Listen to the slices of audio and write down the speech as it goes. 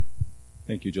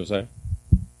Thank you, Josiah.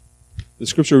 The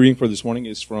scripture reading for this morning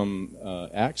is from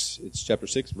Acts. It's chapter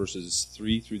 6, verses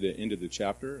 3 through the end of the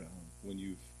chapter. When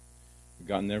you've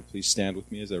gotten there, please stand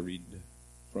with me as I read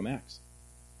from Acts.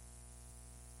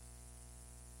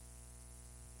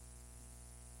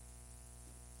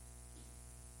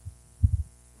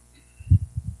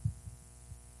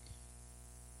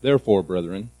 Therefore,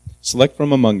 brethren, select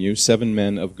from among you 7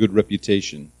 men of good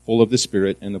reputation, full of the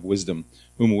Spirit and of wisdom,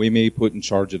 whom we may put in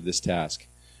charge of this task.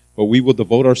 But we will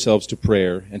devote ourselves to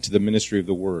prayer and to the ministry of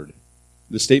the word.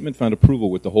 The statement found approval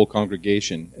with the whole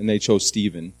congregation, and they chose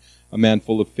Stephen, a man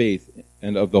full of faith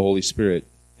and of the Holy Spirit,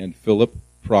 and Philip,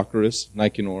 Prochorus,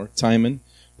 Nicanor, Timon,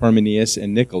 Parmenas,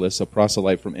 and Nicholas, a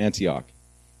proselyte from Antioch.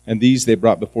 And these they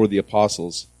brought before the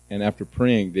apostles, and after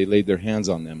praying they laid their hands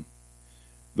on them.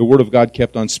 The word of God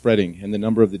kept on spreading, and the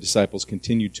number of the disciples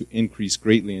continued to increase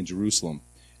greatly in Jerusalem,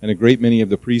 and a great many of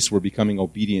the priests were becoming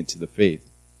obedient to the faith.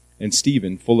 And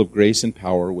Stephen, full of grace and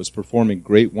power, was performing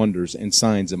great wonders and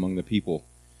signs among the people.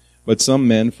 But some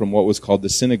men from what was called the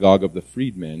synagogue of the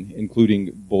freedmen, including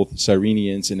both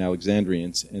Cyrenians and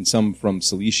Alexandrians, and some from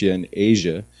Cilicia and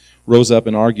Asia, rose up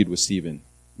and argued with Stephen.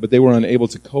 But they were unable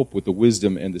to cope with the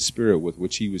wisdom and the spirit with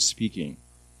which he was speaking.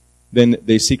 Then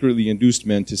they secretly induced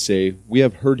men to say, "We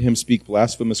have heard him speak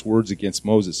blasphemous words against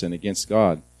Moses and against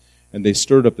God." And they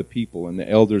stirred up the people and the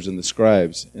elders and the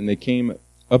scribes, and they came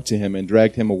up to him and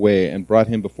dragged him away and brought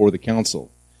him before the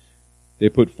council. They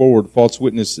put forward false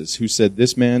witnesses who said,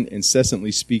 "This man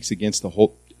incessantly speaks against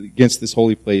this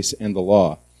holy place and the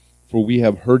law. For we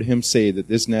have heard him say that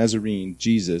this Nazarene,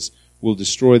 Jesus, will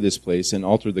destroy this place and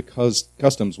alter the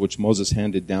customs which Moses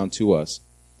handed down to us."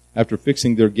 After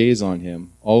fixing their gaze on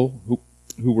him, all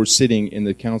who were sitting in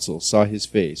the council saw his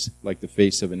face like the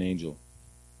face of an angel.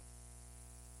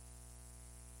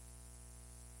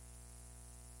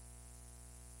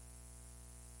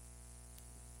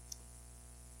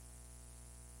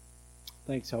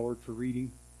 Thanks, Howard, for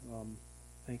reading.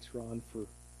 Thanks, Ron, for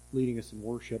leading us in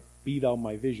worship. "Be Thou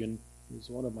My Vision" is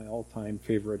one of my all-time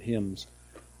favorite hymns.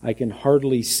 I can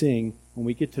hardly sing. When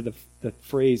we get to the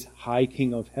phrase, "High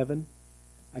King of Heaven,"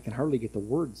 I can hardly get the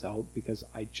words out because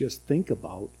I just think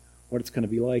about what it's going to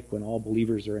be like when all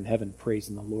believers are in heaven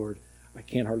praising the Lord. I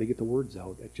can't hardly get the words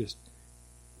out.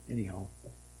 Anyhow,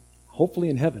 hopefully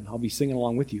in heaven I'll be singing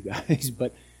along with you guys,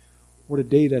 but what a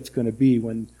day that's going to be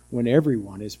when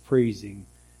everyone is praising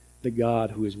the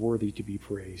God who is worthy to be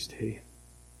praised. Hey,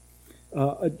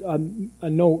 a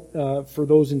note for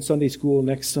those in Sunday school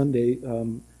next Sunday,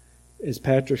 as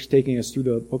Patrick's taking us through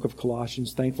the book of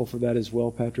Colossians. Thankful for that as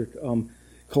well, Patrick.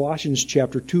 Colossians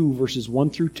chapter 2, verses 1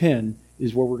 through 10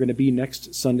 is where we're going to be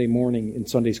next Sunday morning in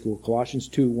Sunday school. Colossians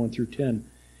 2, 1 through 10.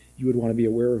 You would want to be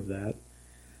aware of that.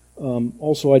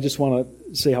 Also, I just want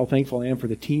to say how thankful I am for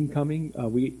the team coming.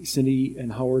 Cindy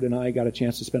and Howard and I got a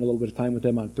chance to spend a little bit of time with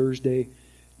them on Thursday.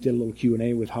 Did a little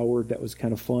Q&A with Howard. That was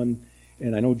kind of fun.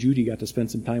 And I know Judy got to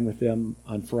spend some time with them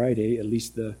on Friday. At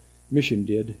least the mission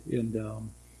did. And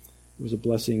it was a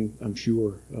blessing, I'm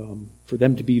sure, for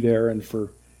them to be there and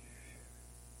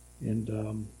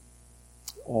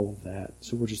all of that.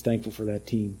 So we're just thankful for that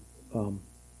team.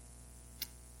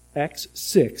 Acts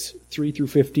 6, 3 through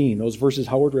 15. Those verses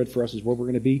Howard read for us is where we're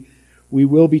going to be. We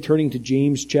will be turning to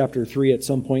James chapter 3 at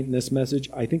some point in this message.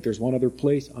 I think there's one other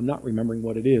place. I'm not remembering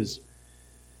what it is.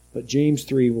 But James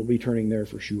 3, we'll be turning there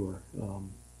for sure.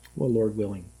 Lord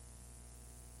willing.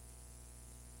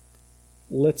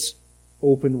 Let's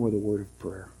open with a word of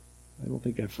prayer. I don't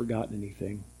think I've forgotten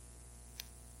anything.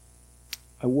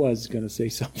 I was going to say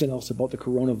something else about the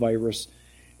coronavirus,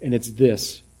 and it's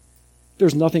this.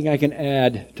 There's nothing I can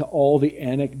add to all the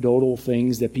anecdotal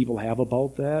things that people have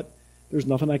about that. There's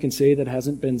nothing I can say that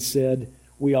hasn't been said.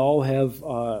 We all have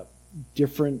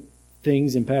different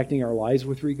things impacting our lives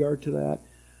with regard to that.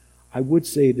 I would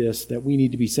say this, that we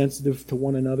need to be sensitive to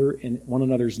one another and one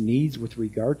another's needs with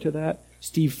regard to that.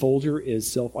 Steve Folger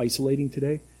is self-isolating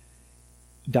today.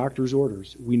 Doctor's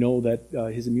orders. We know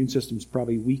that his immune system's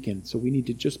probably weakened, so we need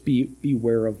to just be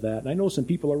aware of that. And I know some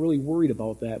people are really worried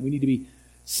about that. We need to be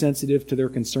sensitive to their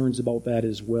concerns about that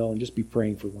as well and just be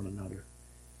praying for one another.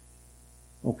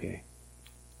 Okay,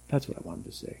 that's what I wanted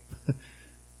to say.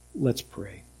 Let's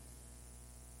pray.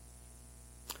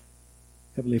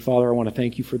 Heavenly Father, I want to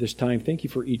thank you for this time. Thank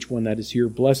you for each one that is here.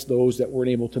 Bless those that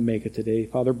weren't able to make it today.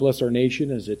 Father, bless our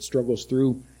nation as it struggles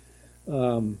through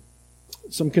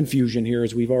some confusion here,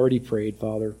 as we've already prayed,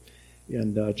 Father.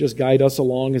 And just guide us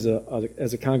along as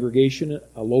a congregation,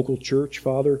 a local church,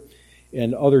 Father,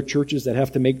 and other churches that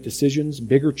have to make decisions,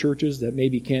 bigger churches that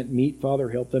maybe can't meet, Father.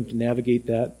 Help them to navigate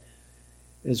that.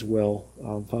 as well,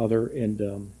 Father,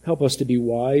 and help us to be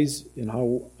wise in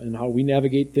how we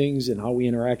navigate things and how we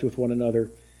interact with one another,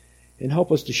 and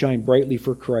help us to shine brightly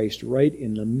for Christ right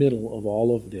in the middle of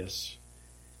all of this.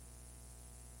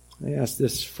 I ask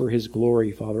this for His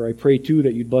glory, Father. I pray, too,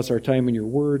 that You'd bless our time in Your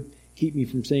Word, keep me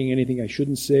from saying anything I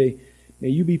shouldn't say. May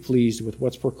You be pleased with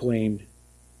what's proclaimed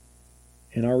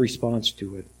and our response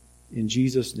to it. In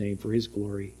Jesus' name, for His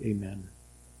glory, amen.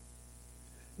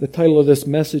 The title of this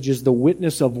message is The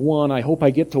Witness of One. I hope I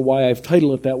get to why I've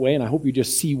titled it that way, and I hope you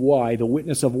just see why. The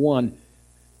Witness of One.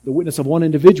 The witness of one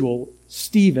individual,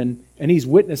 Stephen, and he's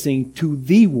witnessing to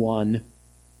the one,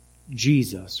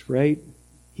 Jesus, right?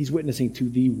 He's witnessing to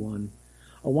the one.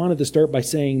 I wanted to start by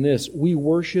saying this. We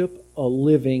worship a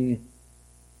living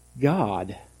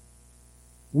God.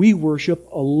 We worship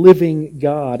a living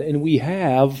God, and we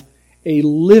have a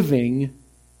living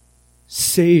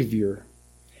Savior.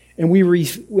 And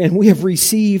we have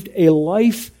received a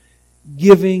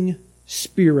life-giving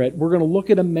Spirit. We're going to look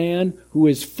at a man who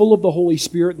is full of the Holy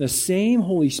Spirit, and the same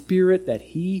Holy Spirit that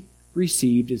he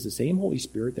received is the same Holy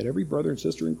Spirit that every brother and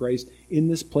sister in Christ in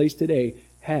this place today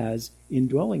has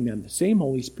indwelling them. The same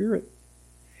Holy Spirit.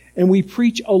 And we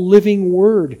preach a living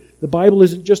Word. The Bible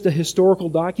isn't just a historical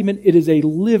document. It is a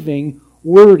living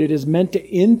Word. It is meant to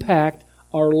impact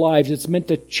our lives. It's meant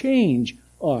to change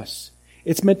us.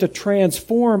 It's meant to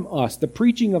transform us. The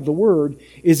preaching of the Word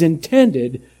is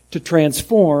intended to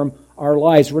transform our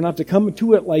lives. We're not to come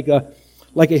to it like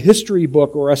a history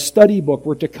book or a study book.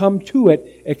 We're to come to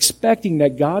it expecting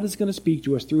that God is going to speak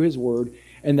to us through His Word,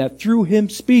 and that through Him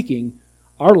speaking,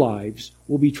 our lives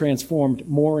will be transformed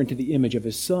more into the image of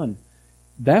His Son.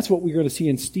 That's what we're going to see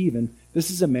in Stephen.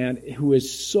 This is a man who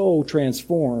is so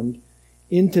transformed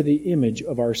into the image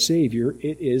of our Savior.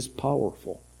 It is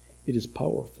powerful. It is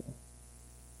powerful.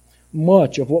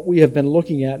 Much of what we have been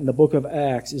looking at in the book of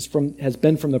Acts has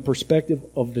been from the perspective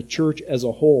of the church as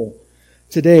a whole.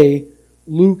 Today,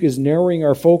 Luke is narrowing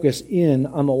our focus in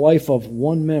on the life of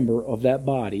one member of that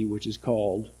body, which is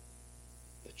called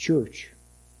the church.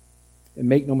 And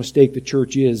make no mistake, the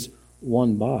church is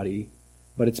one body,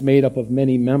 but it's made up of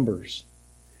many members.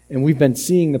 And we've been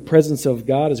seeing the presence of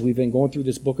God as we've been going through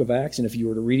this book of Acts, and if you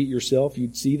were to read it yourself,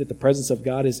 you'd see that the presence of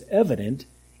God is evident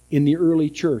in the early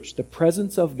church. The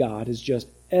presence of God is just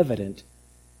evident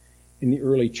in the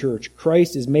early church.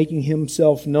 Christ is making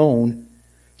Himself known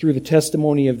through the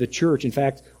testimony of the church. In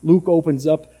fact, Luke opens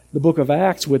up the book of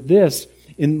Acts with this: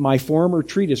 in my former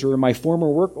treatise, or in my former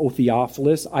work, O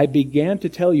Theophilus, I began to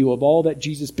tell you of all that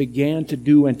Jesus began to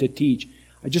do and to teach.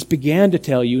 I just began to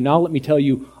tell you. Now let me tell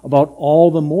you about all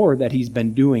the more that He's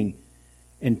been doing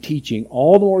and teaching.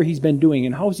 All the more He's been doing.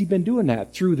 And how has He been doing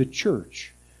that? Through the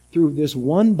church. Through this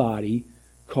one body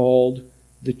called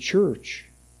the church.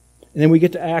 And then we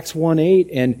get to Acts 1:8,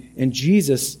 and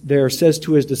Jesus there says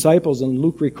to His disciples, and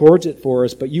Luke records it for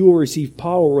us, but you will receive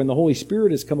power when the Holy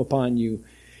Spirit has come upon you,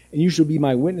 and you shall be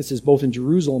my witnesses both in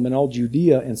Jerusalem and all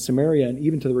Judea and Samaria and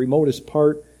even to the remotest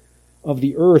part of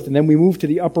the earth. And then we move to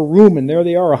the upper room, and there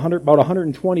they are, about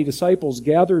 120 disciples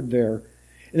gathered there.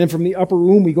 And then from the upper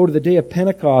room we go to the day of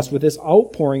Pentecost with this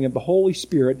outpouring of the Holy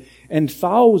Spirit, and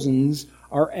thousands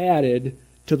are added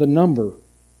to the number,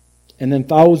 and then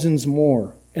thousands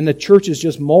more. And the church is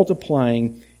just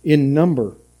multiplying in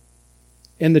number.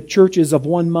 And the church is of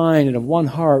one mind and of one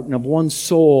heart and of one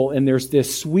soul, and there's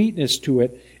this sweetness to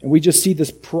it. And we just see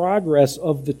this progress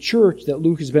of the church that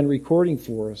Luke has been recording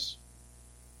for us.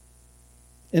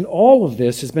 And all of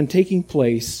this has been taking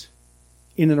place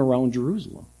in and around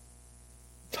Jerusalem.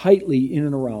 Tightly in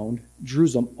and around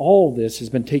Jerusalem. All of this has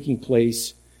been taking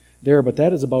place there, but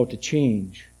that is about to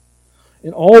change.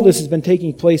 And all this has been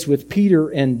taking place with Peter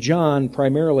and John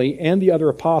primarily, and the other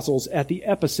apostles at the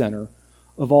epicenter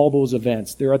of all those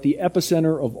events. They're at the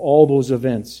epicenter of all those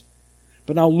events.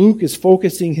 But now Luke is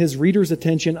focusing his reader's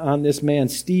attention on this man,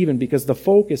 Stephen, because the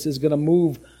focus is going to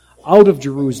move out of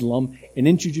Jerusalem and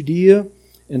into Judea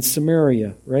and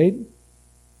Samaria, right?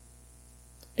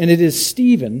 And it is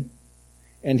Stephen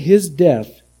and his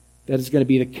death that is going to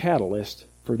be the catalyst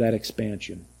for that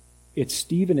expansion. It's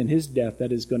Stephen and his death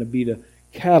that is going to be the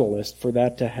catalyst for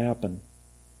that to happen.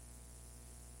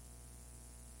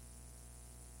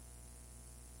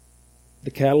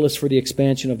 The catalyst for the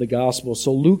expansion of the gospel.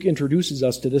 So Luke introduces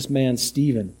us to this man,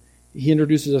 Stephen. He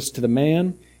introduces us to the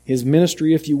man, his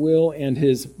ministry, if you will, and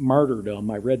his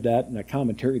martyrdom. I read that in a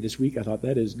commentary this week. I thought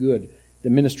that is good, the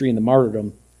ministry and the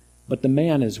martyrdom. But the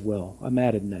man as well. I'm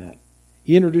adding that.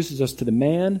 He introduces us to the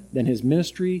man, then his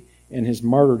ministry, and his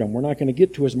martyrdom. We're not going to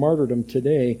get to his martyrdom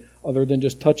today other than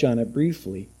just touch on it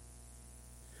briefly.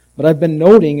 But I've been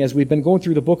noting as we've been going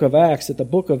through the book of Acts that the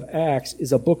book of Acts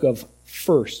is a book of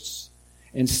firsts.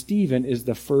 And Stephen is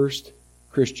the first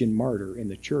Christian martyr in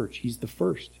the church. He's the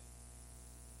first.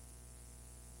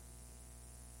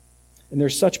 And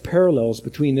there's such parallels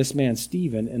between this man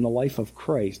Stephen and the life of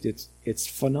Christ. It's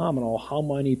phenomenal how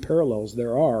many parallels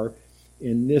there are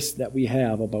in this that we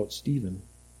have about Stephen.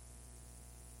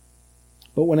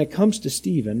 But when it comes to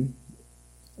Stephen,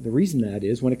 the reason that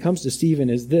is, when it comes to Stephen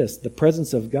is this: the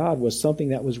presence of God was something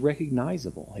that was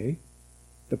recognizable. Hey?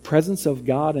 The presence of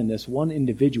God in this one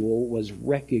individual was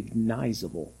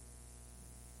recognizable.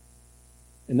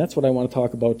 And that's what I want to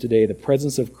talk about today, the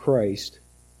presence of Christ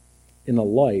in the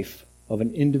life of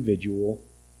an individual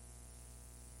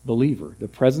believer. The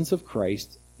presence of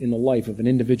Christ in the life of an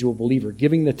individual believer,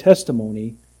 giving the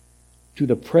testimony to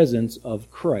the presence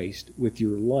of Christ with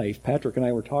your life. Patrick and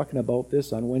I were talking about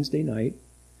this on Wednesday night,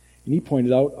 and he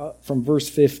pointed out from verse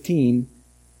 15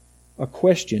 a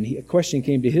question. A question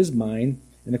came to his mind,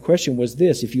 and the question was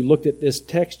this: if you looked at this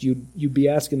text, you'd be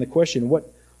asking the question, what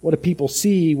do people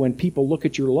see when people look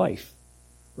at your life?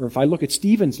 Or if I look at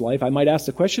Stephen's life, I might ask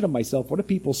the question of myself, what do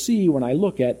people see when I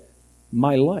look at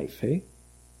my life? Hey?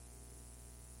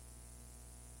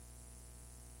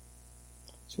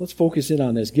 So let's focus in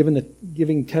on this,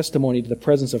 giving testimony to the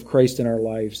presence of Christ in our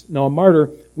lives. Now, a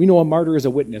martyr, we know a martyr is a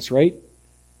witness, right?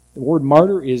 The word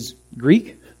martyr is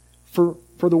Greek for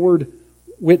the word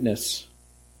witness.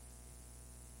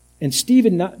 And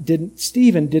Stephen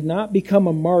did not become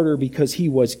a martyr because he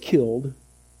was killed.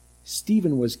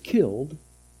 Stephen was killed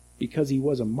because he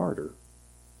was a martyr.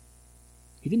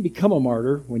 He didn't become a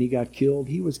martyr when he got killed.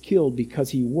 He was killed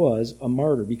because he was a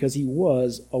martyr, because he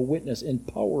was a witness, and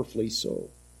powerfully so.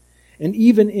 And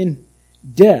even in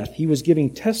death, he was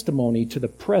giving testimony to the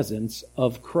presence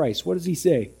of Christ. What does he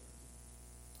say?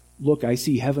 Look, I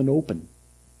see heaven open,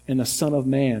 and the Son of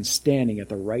Man standing at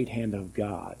the right hand of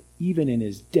God. Even in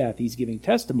his death, he's giving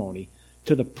testimony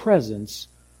to the presence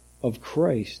of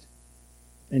Christ.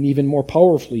 And even more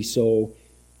powerfully so,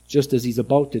 just as he's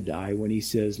about to die, when he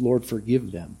says, Lord,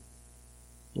 forgive them.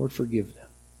 Lord, forgive them.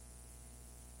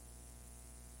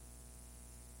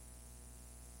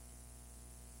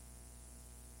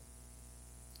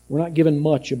 We're not given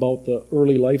much about the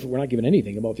early life. We're not given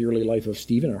anything about the early life of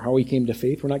Stephen or how he came to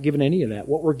faith. We're not given any of that.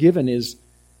 What we're given is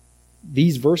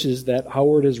these verses that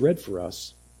Howard has read for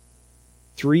us.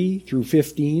 3 through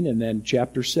 15 and then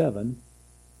chapter 7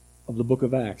 of the book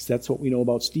of Acts. That's what we know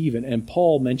about Stephen. And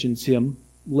Paul mentions him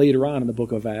later on in the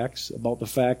book of Acts about the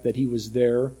fact that he was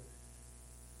there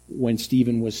when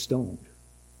Stephen was stoned.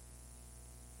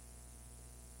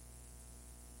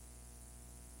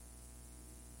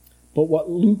 But what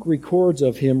Luke records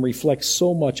of him reflects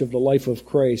so much of the life of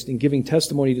Christ and giving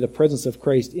testimony to the presence of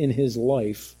Christ in his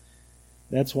life.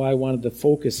 That's why I wanted to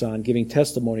focus on giving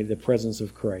testimony to the presence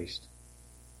of Christ.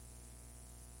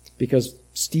 Because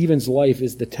Stephen's life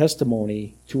is the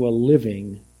testimony to a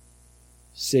living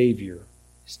Savior.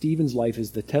 Stephen's life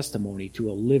is the testimony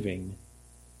to a living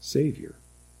Savior.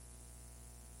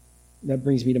 That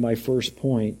brings me to my first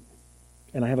point.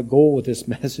 And I have a goal with this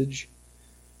message.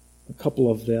 A couple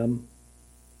of them.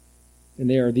 And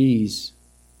they are these.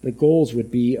 The goals would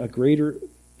be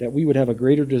that we would have a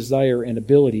greater desire and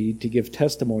ability to give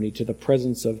testimony to the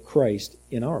presence of Christ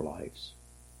in our lives.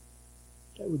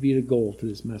 That would be the goal to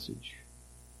this message.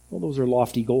 Well, those are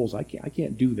lofty goals. I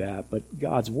can't do that, but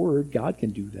God's Word, God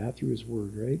can do that through His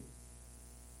Word, right?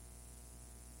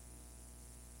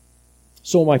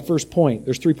 So my first point,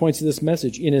 there's 3 points to this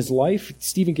message. In his life,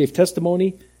 Stephen gave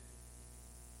testimony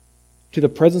to the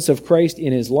presence of Christ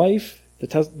in his life.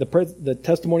 The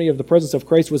testimony of the presence of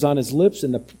Christ was on his lips,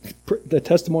 and the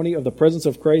testimony of the presence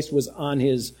of Christ was on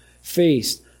his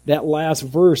face. That last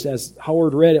verse, as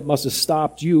Howard read, it must have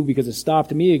stopped you because it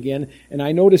stopped me again. And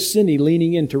I noticed Cindy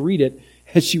leaning in to read it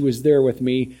as she was there with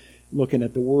me, looking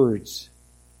at the words.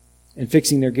 And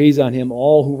fixing their gaze on him,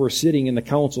 all who were sitting in the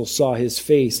council saw his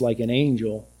face like an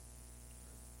angel.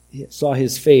 Saw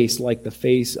his face like the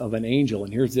face of an angel.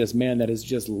 And here's this man that is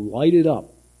just lighted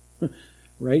up.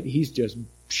 Right? He's just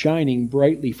shining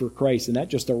brightly for Christ. And that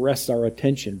just arrests our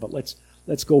attention. But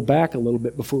let's go back a little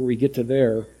bit before we get to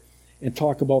there and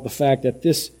talk about the fact that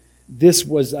this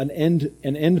was an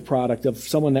end product of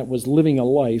someone that was living a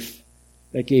life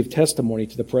that gave testimony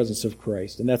to the presence of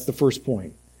Christ. And that's the first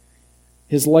point.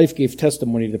 His life gave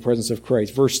testimony to the presence of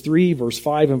Christ. Verse 3, verse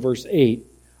 5, and verse 8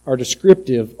 are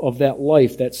descriptive of that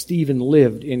life that Stephen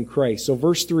lived in Christ. So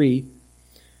verse 3,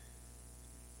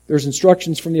 there's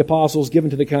instructions from the apostles given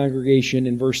to the congregation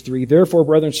in verse 3. Therefore,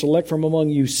 brethren, select from among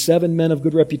you 7 men of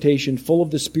good reputation, full of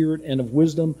the Spirit and of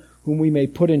wisdom, whom we may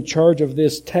put in charge of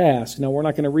this task. Now, we're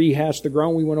not going to rehash the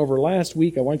ground we went over last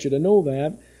week. I want you to know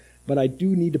that. But I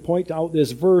do need to point out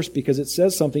this verse because it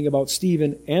says something about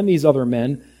Stephen and these other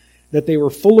men, that they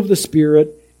were full of the Spirit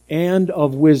and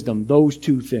of wisdom. Those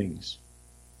two things.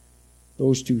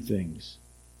 Those two things.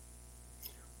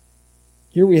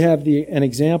 Here we have an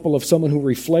example of someone who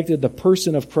reflected the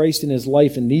person of Christ in his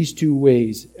life in these two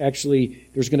ways. Actually,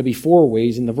 there's going to be 4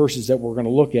 ways in the verses that we're going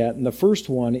to look at. And the first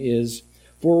one is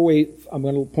I'm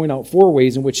going to point out 4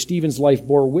 ways in which Stephen's life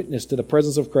bore witness to the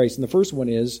presence of Christ. And the first one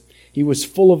is he was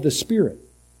full of the Spirit.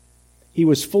 He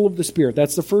was full of the Spirit.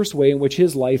 That's the first way in which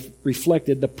his life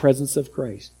reflected the presence of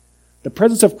Christ. The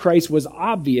presence of Christ was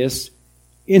obvious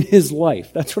in his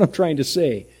life. That's what I'm trying to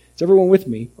say. Is everyone with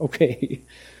me? Okay.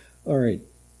 All right.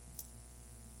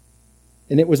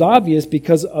 And it was obvious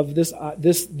because of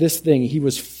this thing. He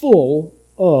was full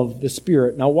of the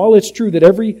Spirit. Now, while it's true that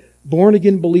every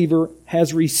born-again believer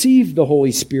has received the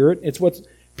Holy Spirit, it's what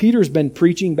Peter's been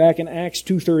preaching back in Acts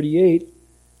 2:38.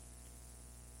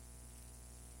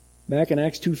 Back in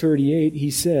Acts 2:38,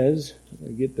 he says, let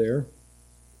me get there.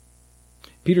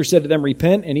 Peter said to them,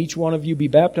 "Repent, and each one of you be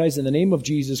baptized in the name of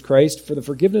Jesus Christ for the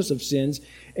forgiveness of sins,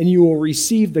 and you will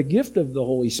receive the gift of the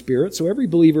Holy Spirit." So every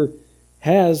believer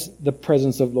has the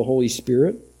presence of the Holy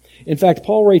Spirit. In fact,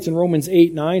 Paul writes in Romans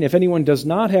 8:9, "If anyone does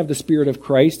not have the Spirit of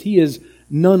Christ, he is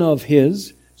none of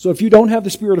his." So if you don't have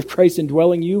the Spirit of Christ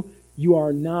indwelling you, you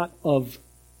are not of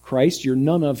Christ. You're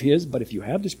none of his. But if you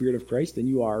have the Spirit of Christ, then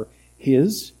you are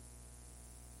his.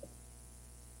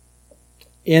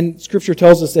 And Scripture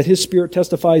tells us that his Spirit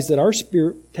testifies that our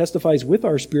spirit testifies with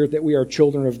our spirit that we are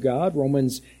children of God.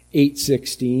 Romans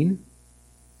 8:16.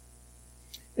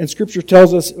 And Scripture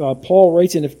tells us, Paul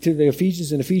writes to the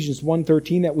Ephesians in Ephesians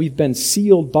 1:13 that we've been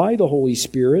sealed by the Holy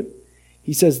Spirit.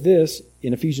 He says this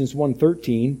in Ephesians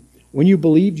 1:13, "When you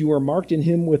believed, you were marked in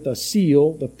him with a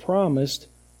seal, the promised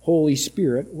Holy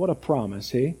Spirit." What a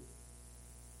promise, hey?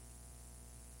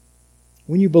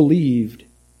 When you believed,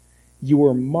 you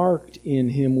were marked in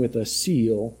him with a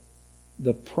seal,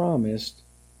 the promised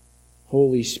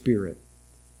Holy Spirit.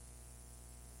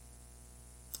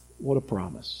 What a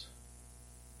promise.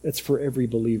 That's for every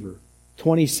believer.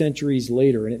 20 centuries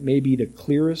later, and it may be the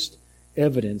clearest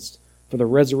evidence for the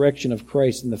resurrection of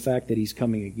Christ and the fact that he's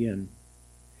coming again,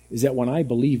 is that when I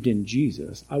believed in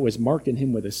Jesus, I was marked in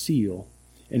him with a seal,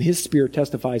 and his Spirit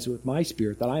testifies with my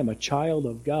spirit that I am a child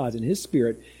of God, and his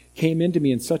Spirit came into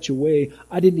me in such a way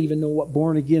I didn't even know what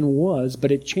born again was,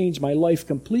 but it changed my life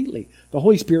completely. The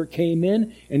Holy Spirit came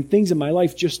in, and things in my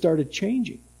life just started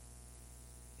changing.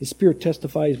 His Spirit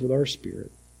testifies with our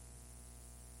spirit.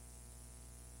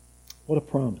 What a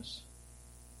promise.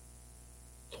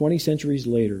 20 centuries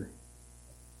later.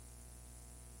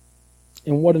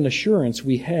 And what an assurance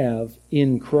we have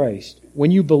in Christ.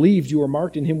 When you believed, you were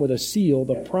marked in him with a seal,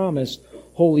 the promised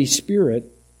Holy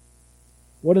Spirit.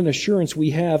 What an assurance we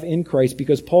have in Christ,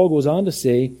 because Paul goes on to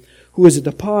say, who is a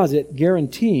deposit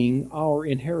guaranteeing our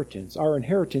inheritance. Our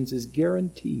inheritance is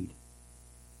guaranteed.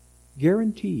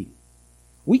 Guaranteed.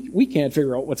 We can't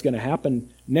figure out what's going to happen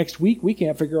next week. We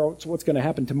can't figure out what's going to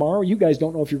happen tomorrow. You guys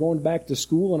don't know if you're going back to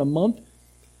school in a month.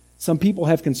 Some people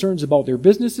have concerns about their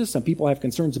businesses. Some people have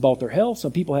concerns about their health.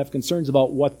 Some people have concerns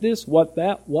about what this, what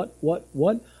that, what.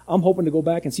 I'm hoping to go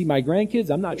back and see my grandkids.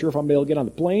 I'm not sure if I'm going to be able to get on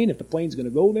the plane, if the plane's going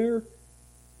to go there.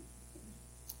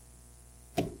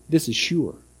 This is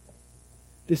sure.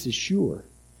 This is sure.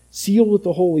 Sealed with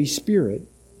the Holy Spirit,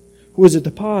 who is a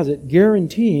deposit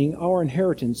guaranteeing our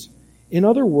inheritance. In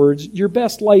other words, your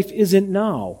best life isn't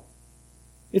now.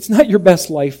 It's not your best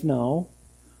life now.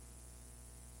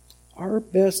 Our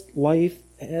best life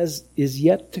is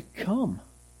yet to come.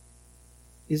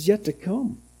 Is yet to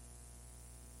come.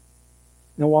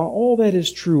 Now, while all that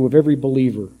is true of every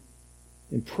believer,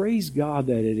 and praise God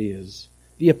that it is,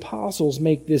 the apostles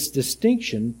make this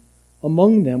distinction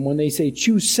among them when they say,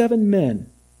 choose 7 men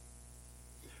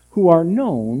who are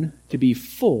known to be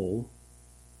full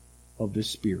of the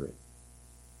Spirit.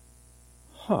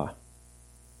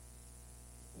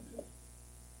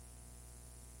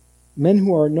 Men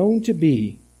who are known to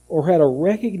be, or had a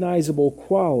recognizable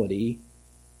quality,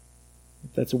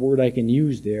 if that's a word I can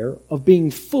use there, of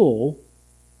being full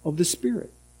of the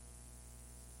Spirit.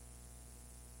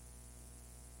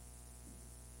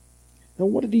 Now,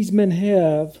 what do these men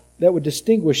have that would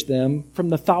distinguish them from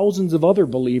the thousands of other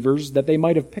believers that they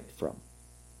might have picked from?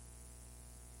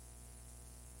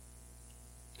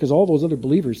 Because all those other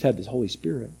believers had this Holy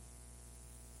Spirit.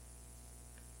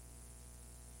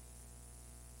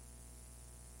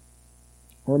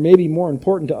 Or maybe more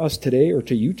important to us today, or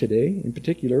to you today in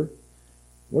particular,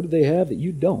 what do they have that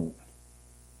you don't?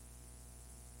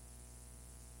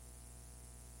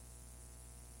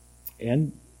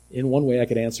 And in one way I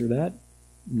could answer that,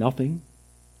 nothing.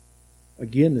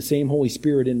 Again, the same Holy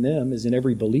Spirit in them is in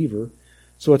every believer.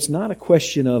 So it's not a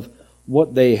question of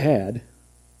what they had,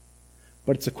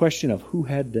 but it's a question of who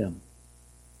had them.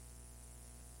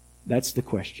 That's the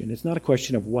question. It's not a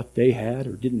question of what they had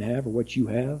or didn't have or what you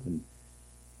have and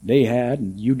they had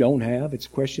and you don't have. It's a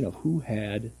question of who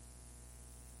had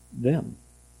them.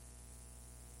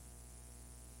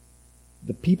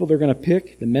 The people they're going to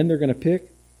pick, the men they're going to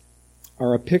pick,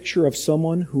 are a picture of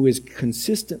someone who is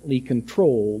consistently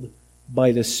controlled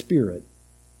by the Spirit.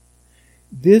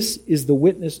 This is the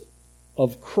witness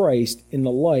of Christ in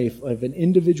the life of an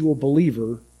individual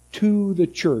believer to the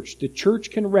church. The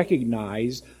church can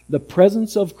recognize the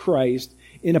presence of Christ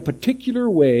in a particular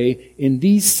way in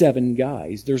these 7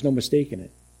 guys. There's no mistake in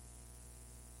it.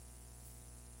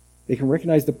 They can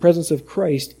recognize the presence of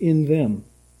Christ in them.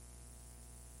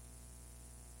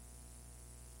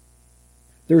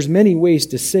 There's many ways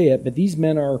to say it, but these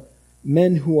men are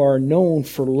men who are known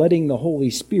for letting the Holy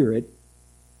Spirit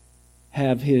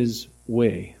have His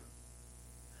way.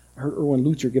 I heard Erwin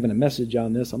Lutzer giving a message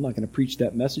on this. I'm not going to preach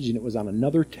that message, and it was on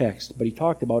another text, but he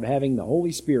talked about having the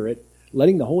Holy Spirit,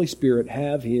 letting the Holy Spirit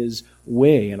have His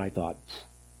way, and I thought,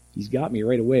 he's got me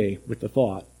right away with the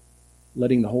thought,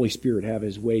 letting the Holy Spirit have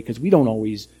His way, because we don't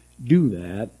always do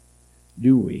that,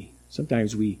 do we?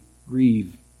 Sometimes we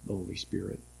grieve the Holy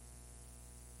Spirit.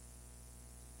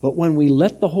 But when we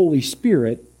let the Holy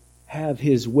Spirit have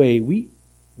His way, we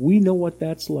know what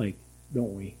that's like,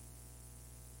 don't we?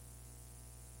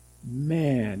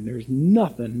 Man, there's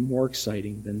nothing more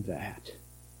exciting than that.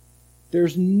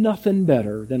 There's nothing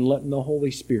better than letting the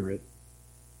Holy Spirit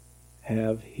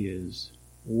have His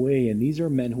way. And these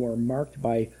are men who are marked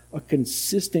by a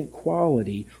consistent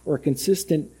quality or a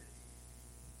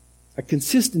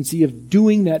consistency of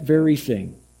doing that very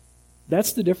thing.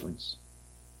 That's the difference.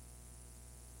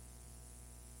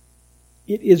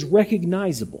 It is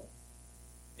recognizable.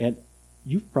 And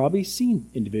you've probably seen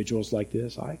individuals like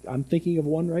this. I'm thinking of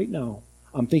one right now.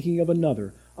 I'm thinking of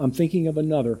another. I'm thinking of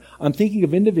another. I'm thinking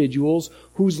of individuals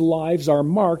whose lives are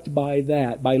marked by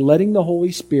that, by letting the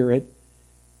Holy Spirit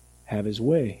have His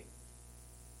way.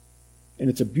 And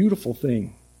it's a beautiful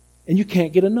thing. And you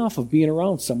can't get enough of being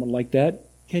around someone like that,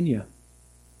 can you?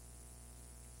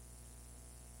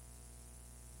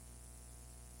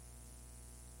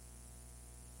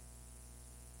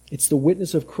 It's the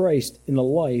witness of Christ in the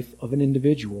life of an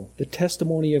individual. The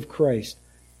testimony of Christ.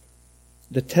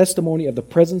 The testimony of the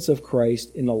presence of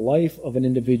Christ in the life of an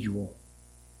individual.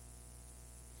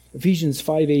 Ephesians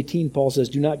 5:18, Paul says,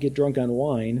 "Do not get drunk on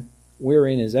wine,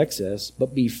 wherein is excess,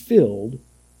 but be filled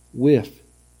with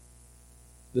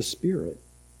the Spirit."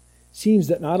 Seems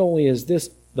that not only is this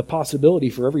the possibility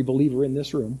for every believer in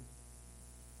this room,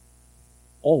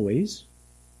 always,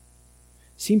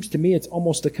 seems to me it's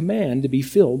almost a command to be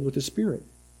filled with the Spirit.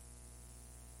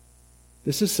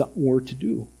 This is something we're to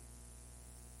do.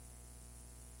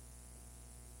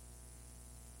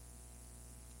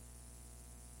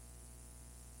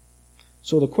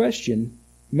 So the question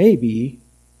may be,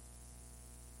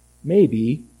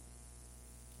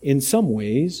 in some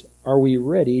ways, are we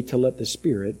ready to let the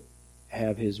Spirit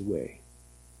have His way?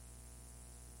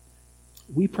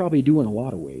 We probably do in a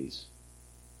lot of ways.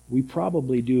 We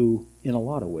probably do in a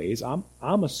lot of ways. I'm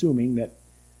assuming that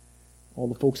all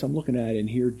the folks I'm looking at in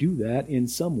here do that in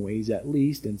some ways at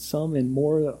least, and some in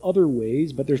more other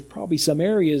ways, but there's probably some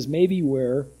areas maybe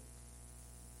where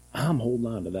I'm holding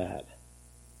on to that.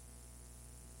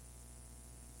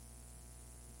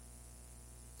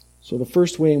 So the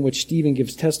first way in which Stephen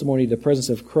gives testimony to the presence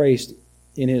of Christ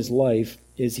in his life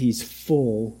is he's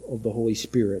full of the Holy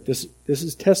Spirit. This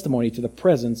is testimony to the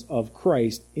presence of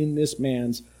Christ in this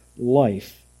man's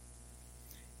life.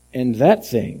 And that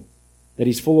thing, that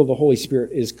he's full of the Holy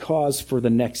Spirit, is cause for the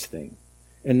next thing.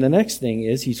 And the next thing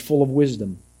is he's full of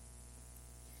wisdom.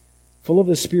 Full of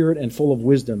the Spirit and full of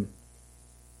wisdom.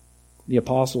 The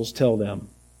apostles tell them,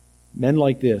 men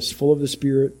like this, full of the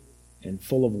Spirit and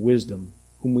full of wisdom,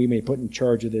 whom we may put in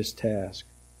charge of this task.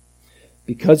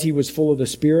 Because he was full of the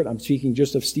Spirit, I'm speaking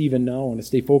just of Stephen now, and to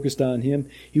stay focused on him,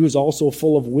 he was also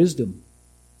full of wisdom.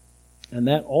 And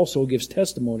that also gives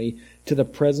testimony to the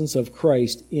presence of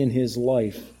Christ in his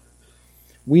life.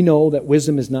 We know that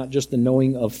wisdom is not just the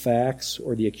knowing of facts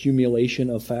or the accumulation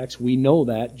of facts. We know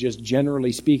that, just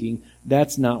generally speaking,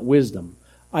 that's not wisdom.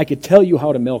 I could tell you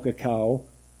how to milk a cow.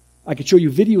 I could show you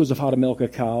videos of how to milk a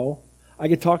cow. I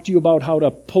could talk to you about how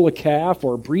to pull a calf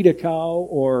or breed a cow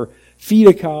or feed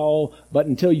a cow, but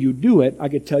until you do it, I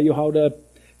could tell you how to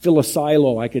fill a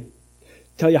silo. I could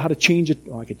tell you how to change it.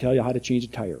 I could tell you how to change a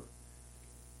tire.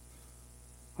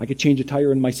 I could change a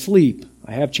tire in my sleep.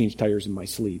 I have changed tires in my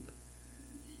sleep.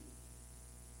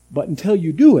 But until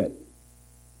you do it,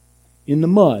 in the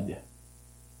mud,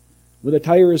 with a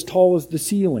tire as tall as the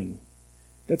ceiling,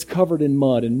 that's covered in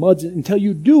mud, and mud's, until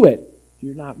you do it,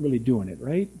 you're not really doing it,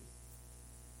 right?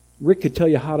 Rick could tell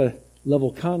you how to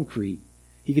level concrete.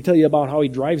 He could tell you about how he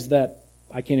drives that,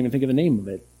 I can't even think of the name of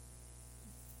it,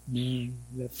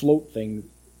 that float thing that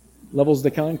levels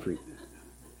the concrete.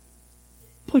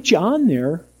 Put you on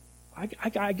there,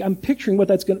 I'm picturing what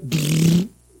that's going to...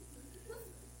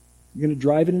 You're going to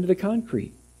drive it into the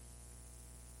concrete.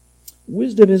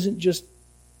 Wisdom isn't just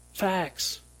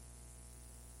facts.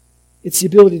 It's the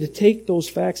ability to take those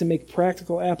facts and make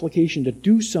practical application, to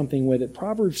do something with it.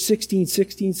 Proverbs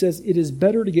 16:16 says, "It is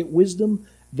better to get wisdom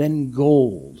than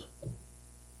gold."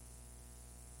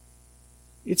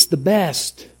 It's the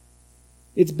best.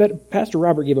 It's better. Pastor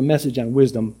Robert gave a message on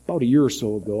wisdom about a year or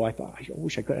so ago. I thought, I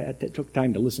wish I could have took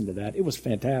time to listen to that. It was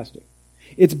fantastic.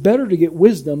 It's better to get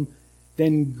wisdom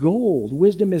than gold.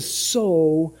 Wisdom is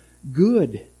so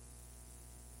good.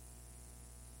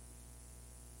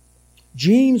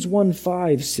 James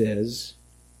 1:5 says,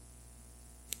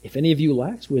 "If any of you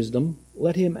lacks wisdom,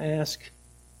 let him ask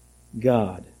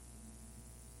God."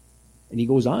 And he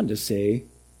goes on to say,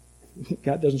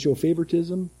 God doesn't show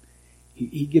favoritism.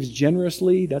 He gives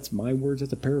generously. That's my words.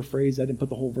 That's a paraphrase. I didn't put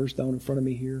the whole verse down in front of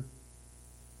me here.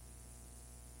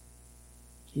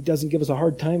 He doesn't give us a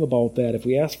hard time about that. If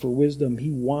we ask for wisdom,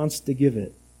 He wants to give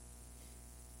it.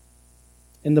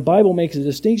 And the Bible makes a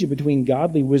distinction between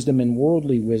godly wisdom and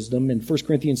worldly wisdom. In 1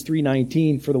 Corinthians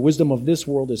 3:19, "For the wisdom of this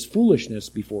world is foolishness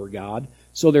before God."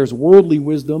 So there's worldly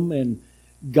wisdom and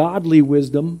godly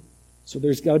wisdom. So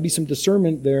there's got to be some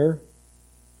discernment there.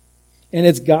 And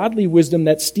it's godly wisdom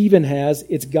that Stephen has.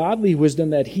 It's godly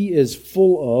wisdom that he is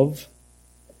full of.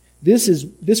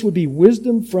 This would be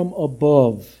wisdom from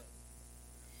above.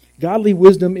 Godly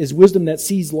wisdom is wisdom that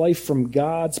sees life from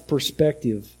God's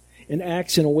perspective and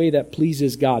acts in a way that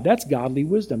pleases God. That's godly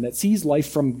wisdom, that sees life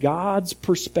from God's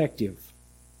perspective.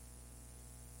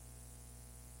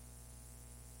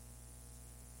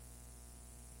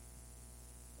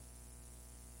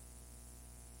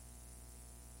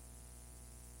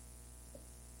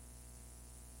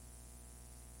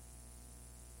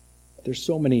 There's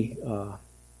so many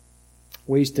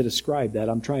ways to describe that.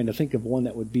 I'm trying to think of one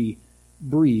that would be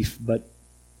brief, but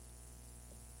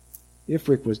if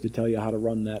Rick was to tell you how to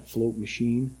run that float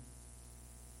machine,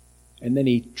 and then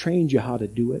he trained you how to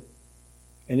do it,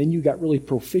 and then you got really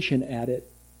proficient at it,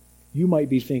 you might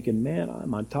be thinking, man,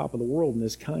 I'm on top of the world in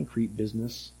this concrete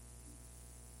business.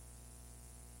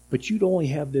 But you'd only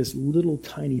have this little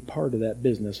tiny part of that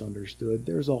business understood.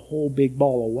 There's a whole big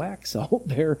ball of wax out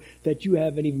there that you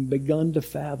haven't even begun to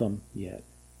fathom yet.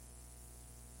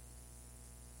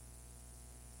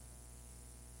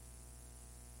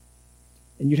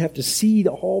 And you'd have to see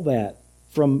all that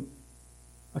from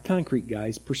a concrete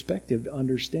guy's perspective to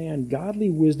understand godly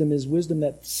wisdom is wisdom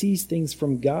that sees things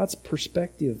from God's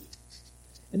perspective.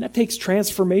 And that takes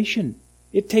transformation.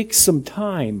 It takes some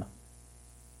time.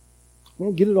 We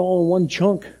don't get it all in one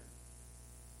chunk.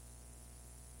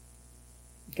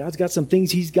 God's got some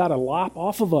things He's got to lop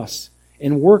off of us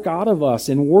and work out of us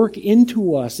and work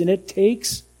into us. And it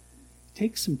takes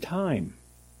some time.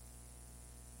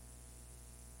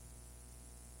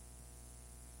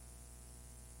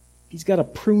 He's got to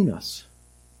prune us.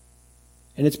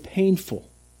 And it's painful.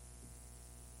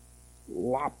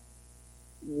 Lop.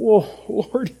 Whoa,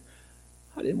 Lord,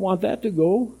 I didn't want that to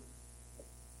go.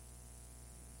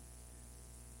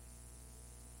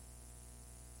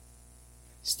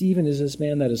 Stephen is this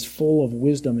man that is full of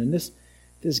wisdom, and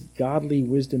this godly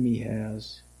wisdom he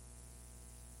has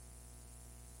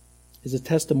is a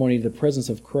testimony to the presence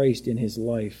of Christ in his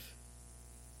life.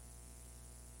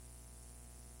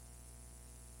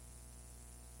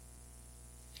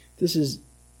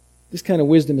 This kind of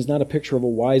wisdom is not a picture of a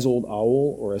wise old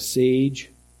owl or a sage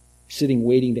sitting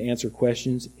waiting to answer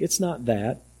questions. It's not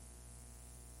that.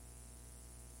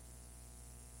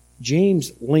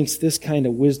 James links this kind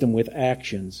of wisdom with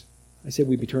actions. I said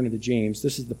we'd be turning to James.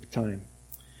 This is the time.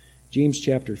 James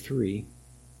chapter 3.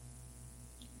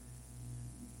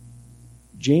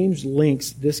 James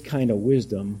links this kind of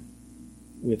wisdom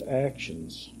with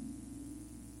actions.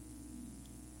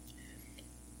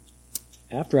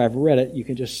 After I've read it, you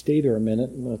can just stay there a minute.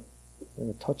 I'm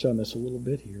going to touch on this a little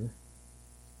bit here.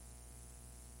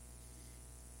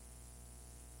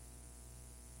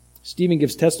 Stephen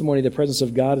gives testimony of the presence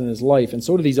of God in his life, and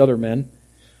so do these other men,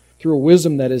 through a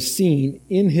wisdom that is seen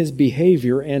in his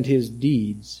behavior and his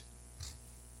deeds.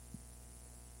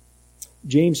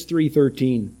 James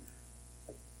 3:13.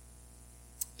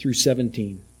 through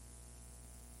 17.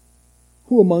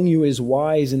 Who among you is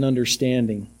wise and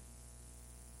understanding?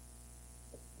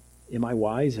 Am I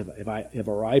wise? Have I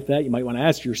arrived at that? You might want to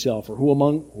ask yourself, or who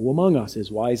among us is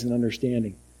wise and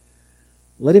understanding?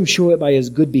 Let him show it by his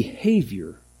good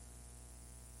behavior,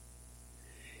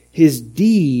 his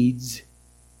deeds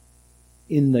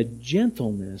in the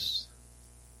gentleness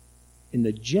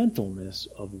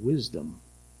of wisdom.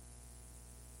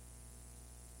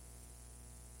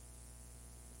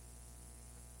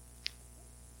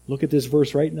 Look at this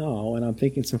verse right now, and I'm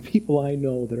thinking some people I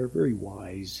know that are very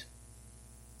wise.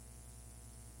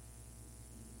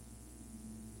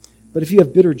 But if you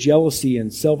have bitter jealousy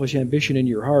and selfish ambition in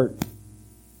your heart,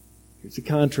 here's the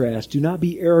contrast. Do not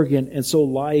be arrogant and so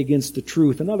lie against the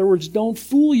truth. In other words, don't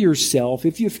fool yourself.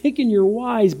 If you're thinking you're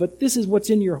wise, but this is what's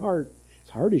in your heart,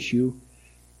 it's a heart issue,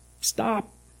 stop.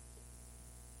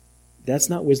 That's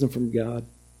not wisdom from God.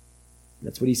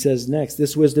 That's what he says next.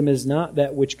 This wisdom is not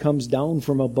that which comes down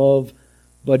from above,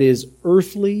 but is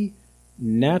earthly,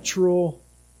 natural,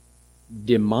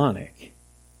 demonic.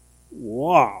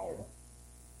 Wow.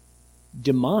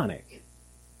 Demonic.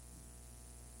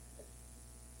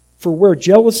 For where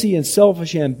jealousy and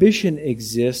selfish ambition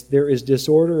exist, there is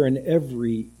disorder in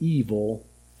every evil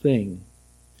thing.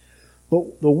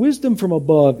 But the wisdom from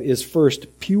above is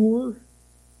first pure,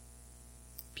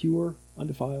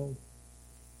 undefiled,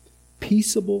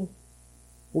 peaceable.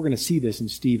 We're going to see this in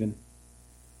Stephen.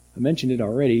 I mentioned it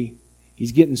already.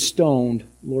 He's getting stoned.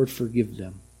 Lord, forgive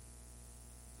them.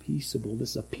 Peaceable. This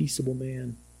is a peaceable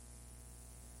man.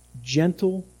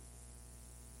 Gentle,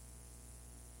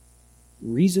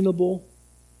 reasonable.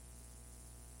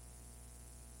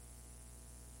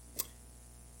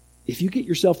 If you get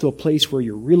yourself to a place where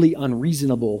you're really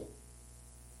unreasonable,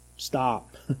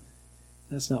 stop.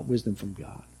 That's not wisdom from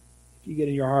God. If you get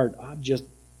in your heart, I'm just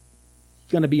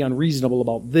going to be unreasonable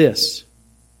about this.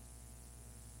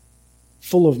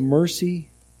 Full of mercy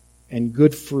and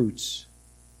good fruits,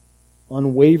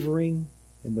 unwavering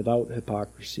and without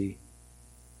hypocrisy.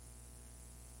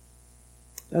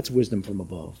 That's wisdom from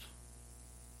above.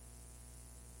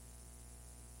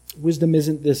 Wisdom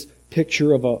isn't this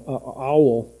picture of a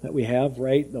owl that we have,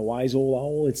 right? The wise old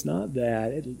owl. It's not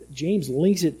that. James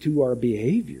links it to our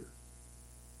behavior.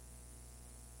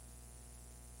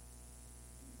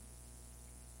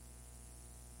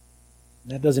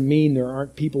 That doesn't mean there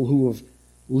aren't people who have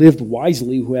lived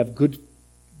wisely, who have good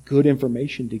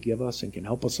information to give us and can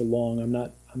help us along.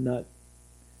 I'm not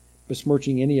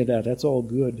besmirching any of that. That's all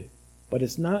good. But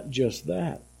it's not just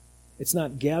that. It's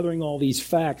not gathering all these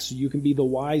facts so you can be the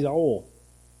wise owl,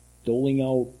 doling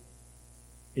out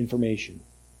information.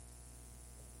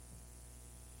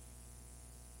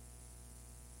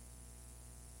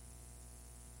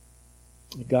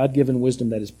 A God-given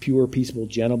wisdom that is pure, peaceable,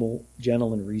 gentle,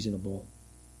 and reasonable.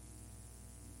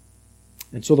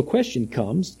 And so the question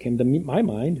came to my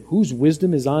mind, whose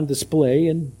wisdom is on display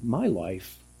in my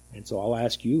life? And so I'll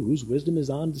ask you, whose wisdom is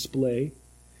on display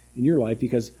in your life?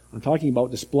 Because I'm talking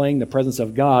about displaying the presence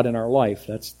of God in our life.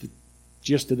 That's the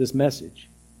gist of this message.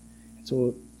 And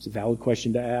so it's a valid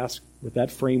question to ask with that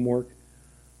framework,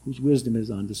 whose wisdom is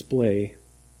on display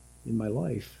in my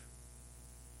life?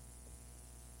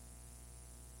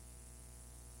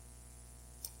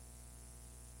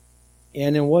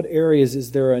 And in what areas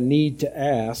is there a need to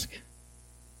ask?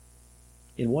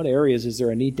 In what areas is there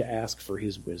a need to ask for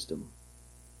His wisdom?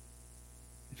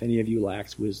 If any of you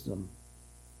lacks wisdom,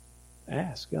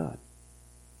 ask God.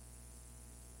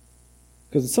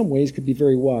 Because in some ways it could be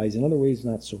very wise, in other ways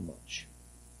not so much.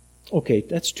 Okay,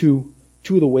 that's two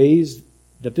of the ways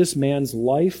that this man's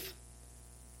life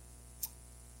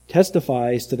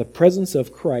testifies to the presence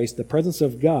of Christ, the presence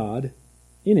of God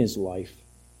in his life.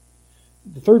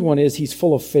 The third one is he's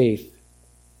full of faith.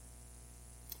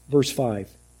 Verse 5.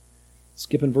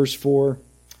 Skipping verse 4.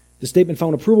 The statement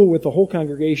found approval with the whole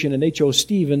congregation, and they chose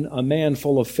Stephen, a man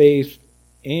full of faith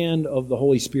and of the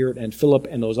Holy Spirit, and Philip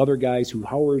and those other guys who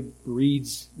Howard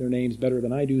reads their names better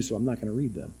than I do, so I'm not going to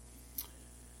read them.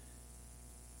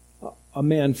 A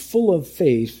man full of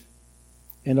faith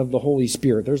and of the Holy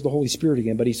Spirit. There's the Holy Spirit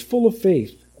again, but he's full of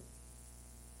faith.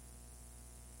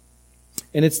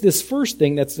 And it's this first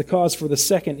thing that's the cause for the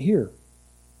second here.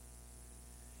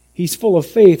 He's full of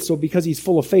faith, so because he's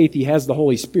full of faith, he has the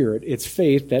Holy Spirit. It's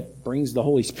faith that brings the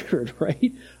Holy Spirit,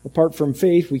 right? Apart from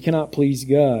faith, we cannot please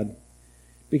God.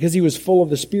 Because he was full of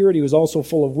the Spirit, he was also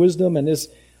full of wisdom, and this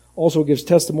also gives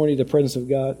testimony to the presence of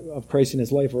God, of Christ in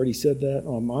his life. I already said that.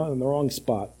 Oh, I'm on the wrong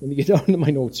spot. Let me get down to my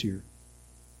notes here.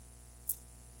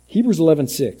 Hebrews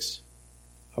 11:6.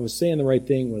 I was saying the right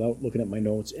thing without looking at my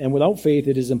notes. And without faith,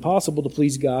 it is impossible to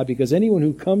please God, because anyone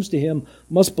who comes to him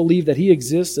must believe that he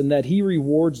exists and that he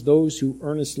rewards those who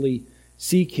earnestly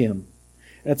seek him.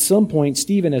 At some point,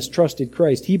 Stephen has trusted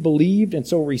Christ. He believed and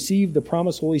so received the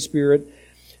promised Holy Spirit,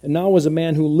 and now is a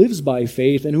man who lives by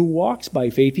faith and who walks by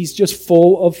faith. He's just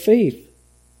full of faith.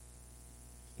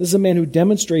 This is a man who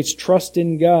demonstrates trust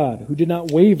in God, who did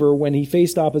not waver when he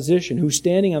faced opposition, who's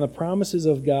standing on the promises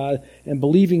of God and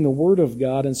believing the Word of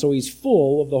God, and so he's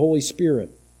full of the Holy Spirit.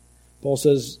 Paul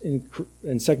says in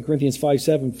 2 Corinthians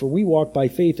 5:7, "For we walk by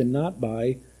faith and not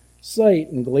by sight."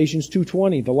 In Galatians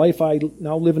 2:20, "The life I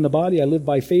now live in the body, I live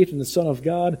by faith in the Son of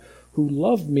God, who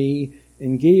loved me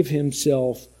and gave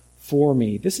himself for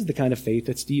me." This is the kind of faith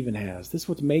that Stephen has. That's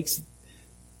what makes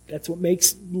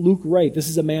Luke right. This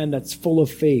is a man that's full of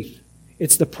faith.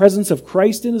 It's the presence of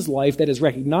Christ in his life that is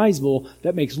recognizable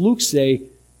that makes Luke say,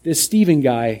 this Stephen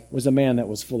guy was a man that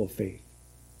was full of faith.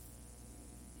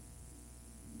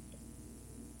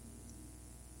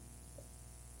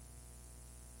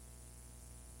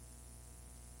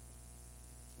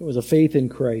 It was a faith in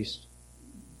Christ.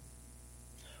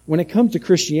 When it comes to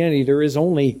Christianity, there is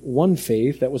only one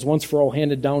faith that was once for all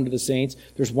handed down to the saints.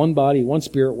 There's one body, one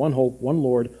Spirit, one hope, one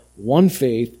Lord, one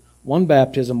faith, one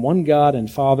baptism, one God and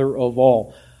Father of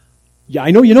all. Yeah,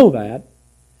 I know you know that,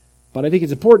 but I think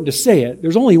it's important to say it.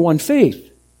 There's only one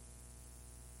faith.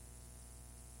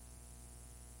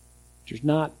 There's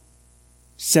not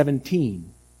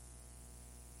 17.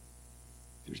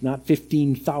 There's not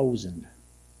 15,000.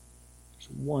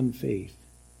 There's one faith.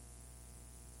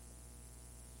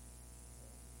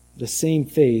 The same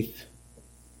faith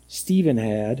Stephen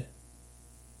had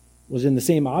was in the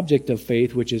same object of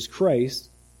faith, which is Christ.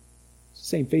 It's the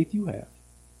same faith you have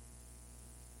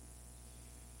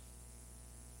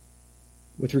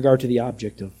with regard to the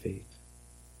object of faith.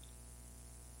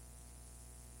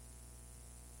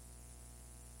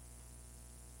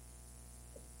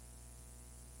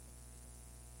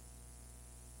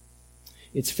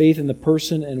 It's faith in the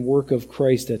person and work of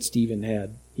Christ that Stephen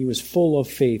had. He was full of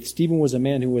faith. Stephen was a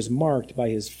man who was marked by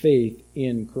his faith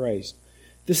in Christ.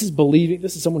 This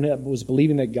is someone that was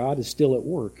believing that God is still at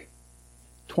work.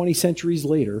 20 centuries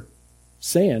later,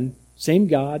 saying, same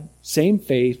God, same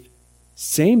faith,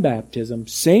 same baptism,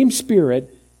 same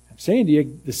Spirit. I'm saying to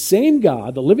you, the same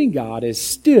God, the living God, is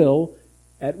still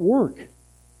at work.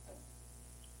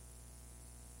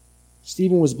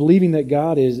 Stephen was believing that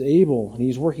God is able, and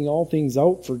he's working all things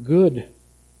out for good.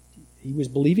 He was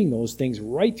believing those things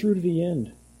right through to the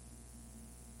end.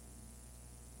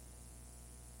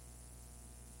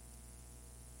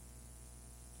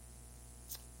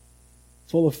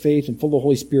 Full of faith and full of the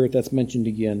Holy Spirit, that's mentioned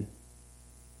again.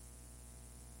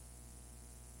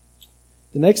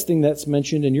 The next thing that's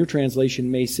mentioned in your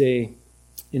translation may say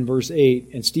in verse 8,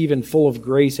 and Stephen full of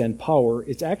grace and power.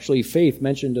 It's actually faith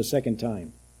mentioned a second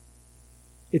time.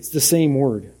 It's the same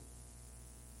word.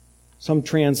 Some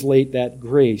translate that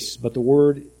grace, but the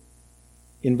word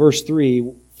in verse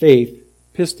 3, faith,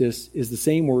 pistis, is the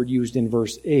same word used in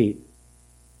verse 8.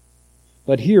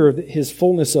 But here, his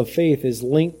fullness of faith is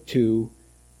linked to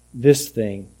this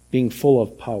thing, being full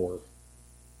of power.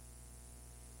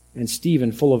 And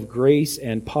Stephen, full of grace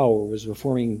and power, was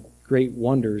performing great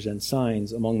wonders and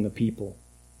signs among the people.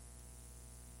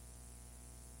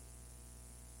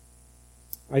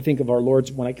 I think of our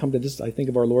Lord's, when I come to this, I think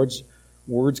of our Lord's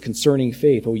words concerning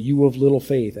faith. Oh, you of little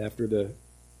faith, after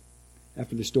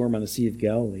the storm on the Sea of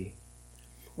Galilee.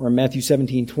 Or in Matthew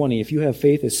 17:20, if you have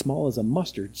faith as small as a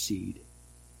mustard seed.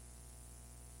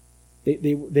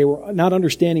 They were not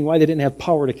understanding why they didn't have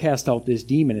power to cast out this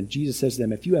demon. And Jesus says to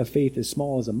them, if you have faith as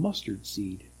small as a mustard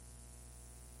seed.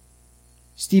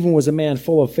 Stephen was a man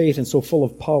full of faith and so full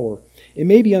of power. It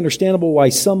may be understandable why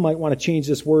some might want to change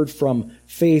this word from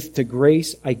faith to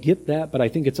grace. I get that, but I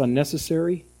think it's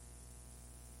unnecessary.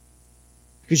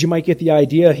 Because you might get the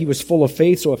idea he was full of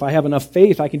faith, so if I have enough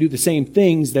faith, I can do the same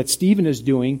things that Stephen is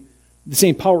doing. The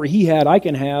same power he had, I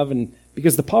can have. And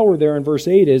because the power there in verse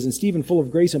 8 is, and Stephen, full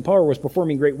of grace and power, was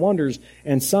performing great wonders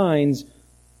and signs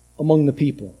among the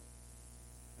people.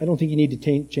 I don't think you need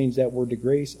to change that word to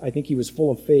grace. I think he was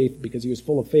full of faith. Because he was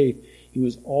full of faith, he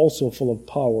was also full of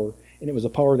power. And it was a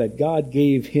power that God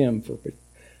gave him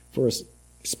for a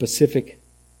specific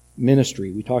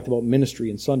ministry. We talked about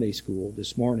ministry in Sunday school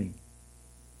this morning.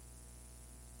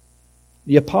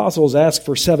 The apostles asked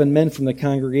for 7 men from the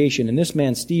congregation, and this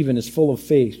man, Stephen, is full of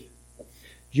faith.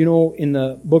 You know, in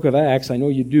the book of Acts, I know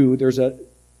you do,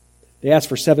 they asked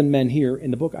for 7 men here.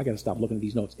 In the book, I got to stop looking at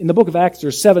these notes. In the book of Acts,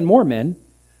 there's 7 more men.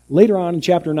 Later on in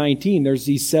chapter 19, there's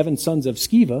these 7 sons of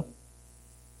Sceva.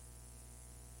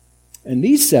 And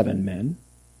these 7 men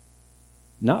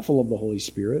not full of the Holy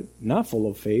Spirit, not full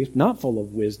of faith, not full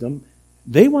of wisdom.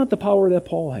 They want the power that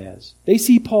Paul has. They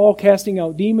see Paul casting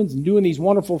out demons and doing these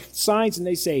wonderful signs, and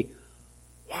they say,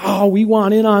 wow, we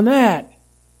want in on that.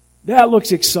 That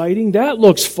looks exciting. That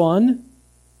looks fun.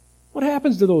 What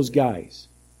happens to those guys?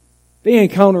 They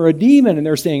encounter a demon, and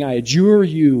they're saying, I adjure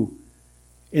you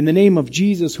in the name of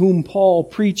Jesus whom Paul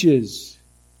preaches.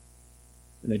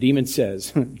 And the demon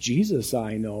says, Jesus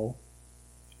I know,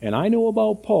 and I know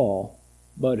about Paul,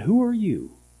 but who are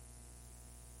you?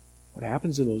 What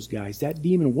happens to those guys? That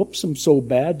demon whoops them so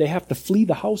bad they have to flee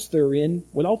the house they're in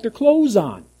without their clothes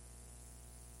on.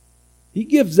 He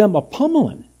gives them a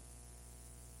pummeling.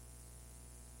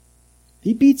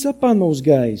 He beats up on those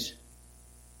guys.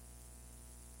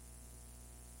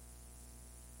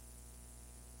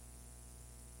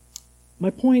 My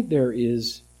point there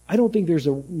is, I don't think there's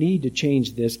a need to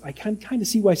change this. I can kind of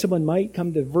see why someone might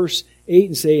come to verse 8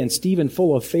 and say, and Stephen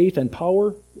full of faith and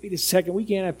power. Wait a second, we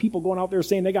can't have people going out there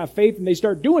saying they got faith and they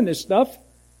start doing this stuff,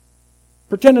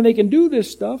 pretending they can do this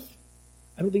stuff.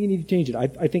 I don't think you need to change it. I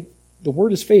think the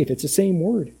word is faith. It's the same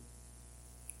word.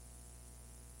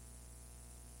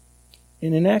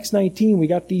 And in Acts 19, we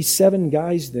got these 7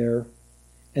 guys there,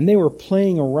 and they were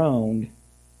playing around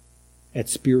at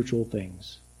spiritual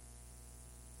things.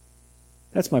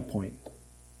 That's my point.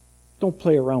 Don't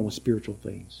play around with spiritual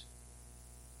things.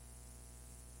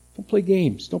 Don't play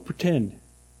games. Don't pretend.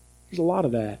 There's a lot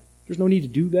of that. There's no need to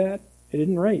do that. It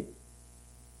isn't right.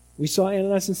 We saw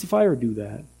Ananias and Sapphira do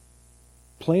that.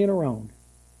 Playing around.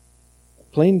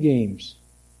 Playing games.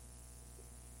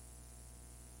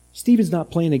 Stephen's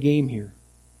not playing a game here.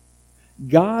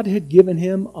 God had given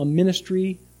him a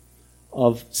ministry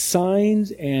of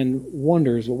signs and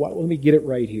wonders. Well, let me get it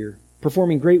right here.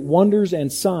 Performing great wonders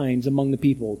and signs among the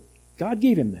people. God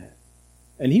gave him that.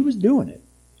 And he was doing it.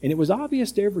 And it was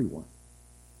obvious to everyone.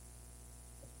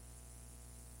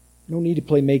 No need to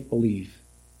play make-believe.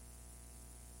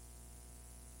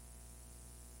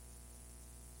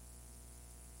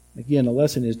 Again, the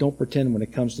lesson is don't pretend when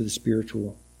it comes to the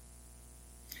spiritual.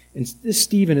 And this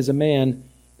Stephen is a man,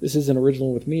 this isn't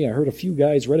original with me. I heard read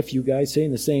a few guys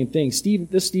saying the same thing.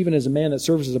 This Stephen is a man that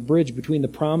serves as a bridge between the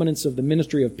prominence of the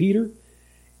ministry of Peter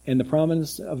and the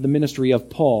prominence of the ministry of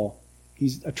Paul.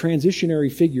 He's a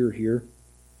transitionary figure here.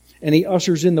 And he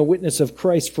ushers in the witness of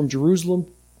Christ from Jerusalem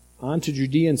on to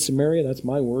Judea and Samaria. That's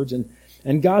my words.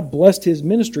 And God blessed his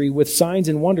ministry with signs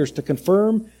and wonders to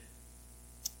confirm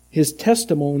his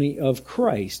testimony of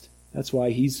Christ. That's why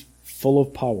he's full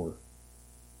of power.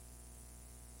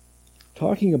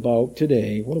 Talking about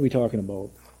today, what are we talking about?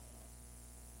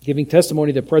 Giving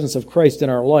testimony to the presence of Christ in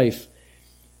our life.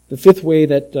 The 5th way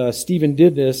that Stephen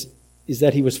did this is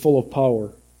that he was full of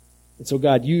power. And so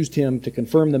God used him to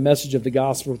confirm the message of the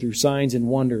gospel through signs and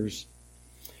wonders.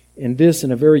 And this,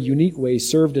 in a very unique way,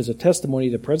 served as a testimony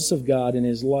to the presence of God in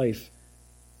his life.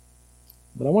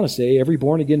 But I want to say, every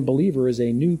born-again believer is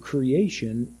a new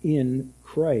creation in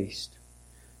Christ,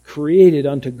 created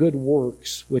unto good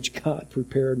works, which God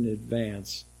prepared in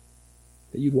advance,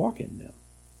 that you'd walk in them.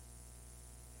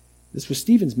 This was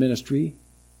Stephen's ministry.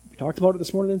 We talked about it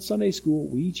this morning in Sunday school.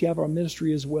 We each have our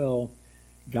ministry as well.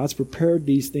 God's prepared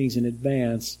these things in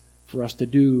advance for us to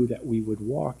do, that we would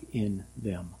walk in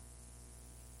them.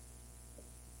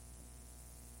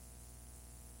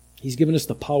 He's given us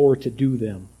the power to do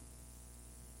them.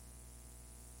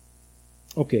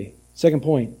 Okay, second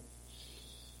point.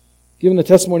 Given the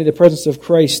testimony of the presence of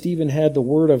Christ, Stephen had the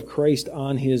word of Christ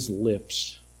on his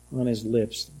lips.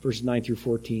 Verses 9 through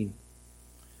 14.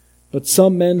 But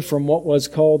some men from what was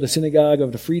called the synagogue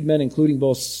of the freedmen, including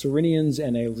both Cyrenians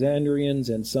and Alexandrians,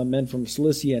 and some men from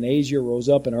Cilicia and Asia, rose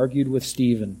up and argued with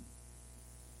Stephen.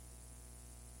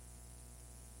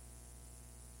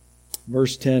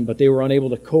 Verse 10, but they were unable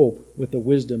to cope with the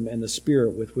wisdom and the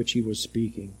spirit with which he was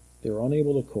speaking. They were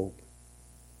unable to cope.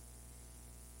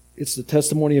 It's the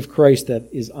testimony of Christ that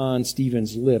is on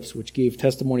Stephen's lips, which gave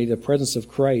testimony to the presence of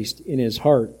Christ in his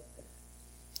heart.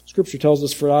 Scripture tells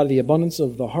us, for out of the abundance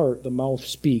of the heart, the mouth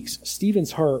speaks.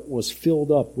 Stephen's heart was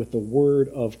filled up with the word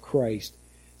of Christ.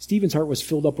 Stephen's heart was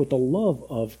filled up with the love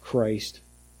of Christ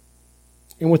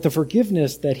and with the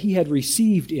forgiveness that he had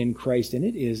received in Christ, and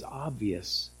it is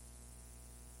obvious.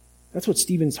 That's what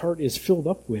Stephen's heart is filled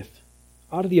up with.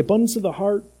 Out of the abundance of the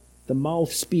heart, the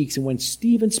mouth speaks. And when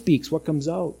Stephen speaks, what comes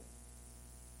out?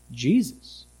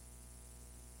 Jesus.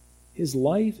 His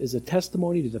life is a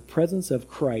testimony to the presence of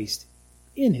Christ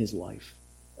in his life.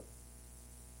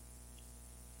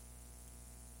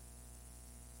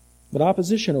 But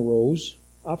opposition arose.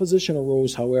 Opposition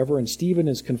arose, however, and Stephen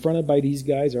is confronted by these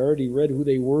guys. I already read who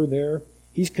they were there.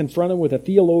 He's confronted with the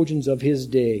theologians of his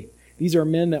day. These are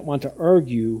men that want to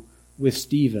argue with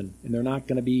Stephen, and they're not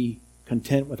going to be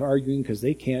content with arguing because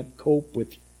they can't cope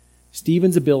with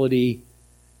Stephen's ability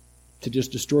to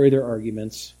just destroy their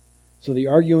arguments. So the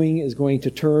arguing is going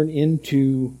to turn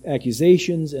into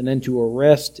accusations and then to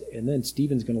arrest, and then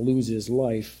Stephen's going to lose his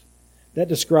life. That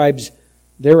describes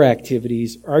their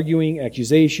activities: arguing,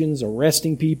 accusations,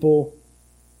 arresting people.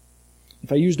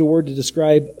 If I used a word to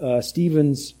describe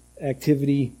Stephen's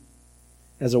activity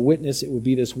as a witness, it would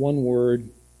be this one word: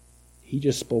 he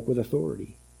just spoke with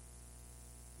authority.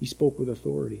 He spoke with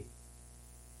authority.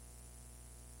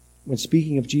 When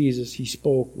speaking of Jesus, he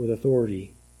spoke with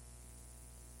authority.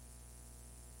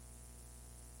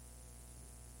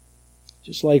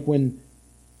 Just like when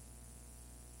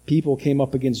people came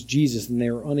up against Jesus and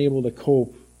they were unable to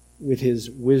cope with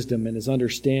his wisdom and his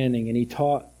understanding, and he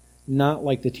taught not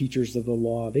like the teachers of the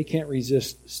law. They can't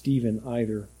resist Stephen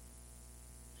either.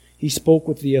 He spoke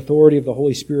with the authority of the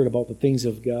Holy Spirit about the things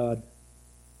of God.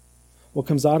 What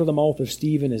comes out of the mouth of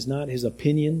Stephen is not his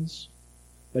opinions,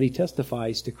 but he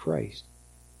testifies to Christ.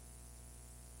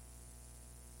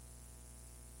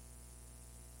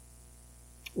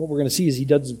 What we're going to see is he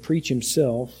doesn't preach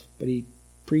himself, but he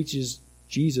preaches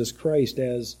Jesus Christ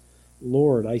as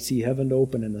Lord. I see heaven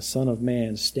open and the Son of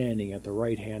Man standing at the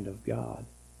right hand of God.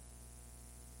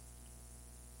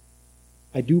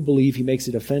 I do believe he makes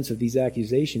a defense of these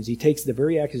accusations. He takes the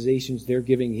very accusations they're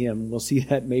giving him. We'll see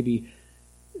that maybe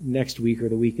next week or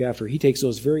the week after. He takes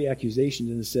those very accusations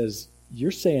and says,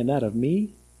 "You're saying that of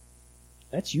me?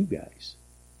 That's you guys.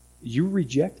 You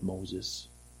reject Moses."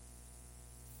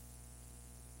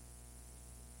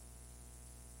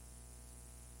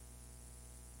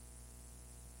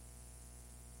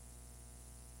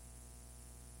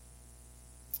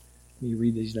 Let me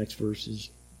read these next verses.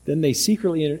 Then they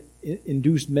secretly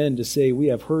induced men to say, "We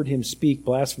have heard him speak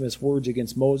blasphemous words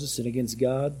against Moses and against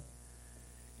God."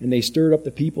 And they stirred up the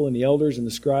people and the elders and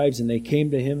the scribes, and they came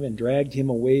to him and dragged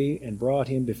him away and brought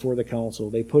him before the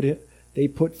council. They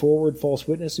put forward false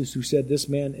witnesses who said, "This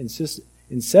man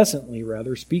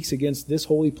incessantly speaks against this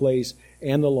holy place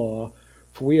and the law.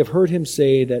 For we have heard him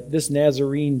say that this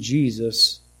Nazarene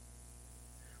Jesus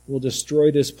will destroy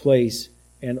this place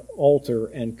and altar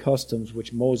and customs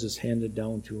which Moses handed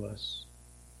down to us."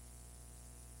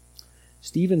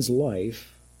 Stephen's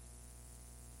life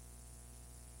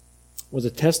was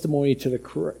a testimony to the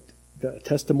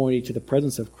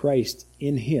presence of Christ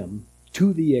in him,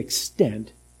 to the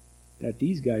extent that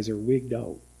these guys are wigged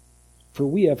out. For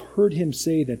we have heard him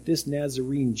say that this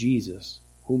Nazarene Jesus,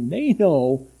 whom they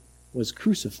know was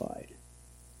crucified.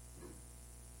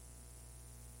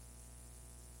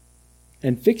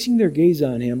 And fixing their gaze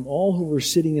on him, all who were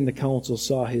sitting in the council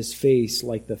saw his face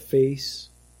like the face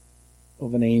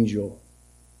of an angel.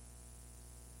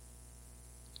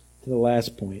 To the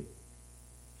last point.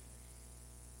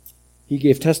 He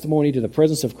gave testimony to the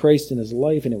presence of Christ in his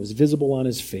life, and it was visible on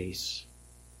his face.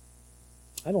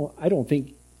 I don't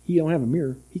think he don't have a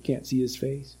mirror. He can't see his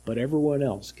face, but everyone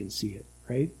else can see it,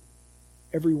 right?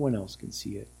 Everyone else can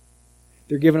see it.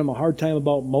 They're giving him a hard time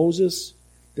about Moses.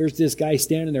 There's this guy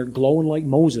standing there glowing like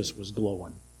Moses was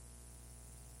glowing.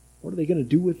 What are they going to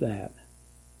do with that?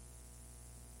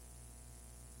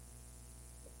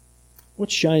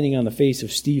 What's shining on the face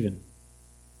of Stephen?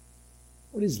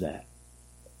 What is that?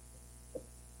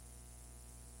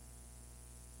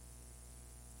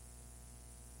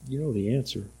 You know the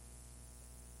answer.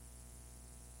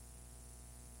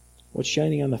 What's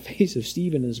shining on the face of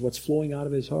Stephen is what's flowing out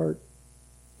of his heart.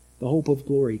 The hope of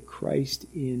glory, Christ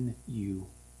in you.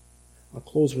 I'll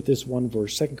close with this one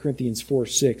verse, 2 Corinthians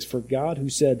 4:6. For God, who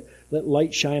said, "Let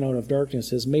light shine out of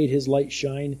darkness," has made his light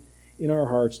shine in our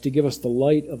hearts to give us the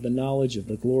light of the knowledge of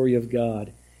the glory of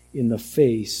God in the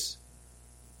face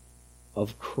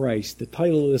of Christ. The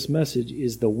title of this message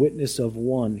is The Witness of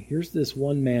One. Here's this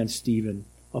one man, Stephen,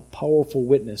 a powerful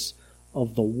witness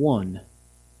of the one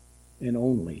and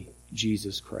only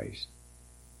Jesus Christ.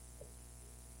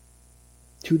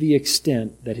 To the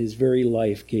extent that his very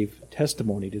life gave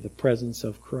testimony to the presence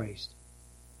of Christ.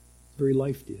 His very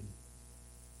life did.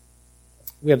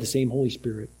 We have the same Holy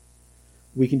Spirit.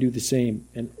 We can do the same.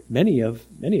 And many of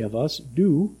us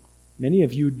do. Many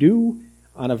of you do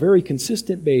on a very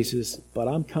consistent basis, but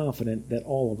I'm confident that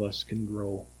all of us can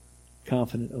grow.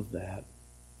 Confident of that.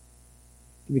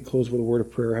 Let me close with a word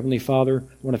of prayer. Heavenly Father,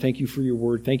 I want to thank you for your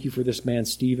word. Thank you for this man,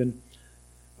 Stephen.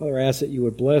 Father, I ask that you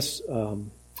would bless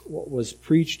what was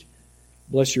preached.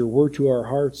 Bless your word to our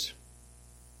hearts.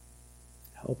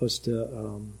 Help us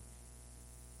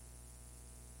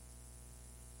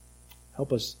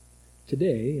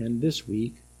today and this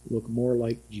week look more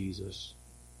like Jesus.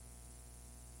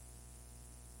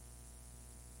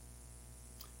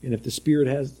 And if the Spirit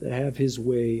has to have his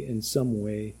way in some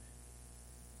way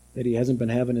that he hasn't been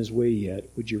having his way yet,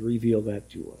 would you reveal that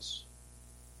to us?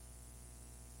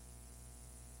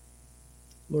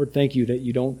 Lord, thank you that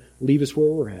you don't leave us where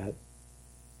we're at,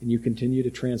 and you continue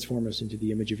to transform us into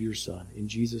the image of your Son. In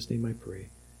Jesus' name I pray.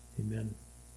 Amen.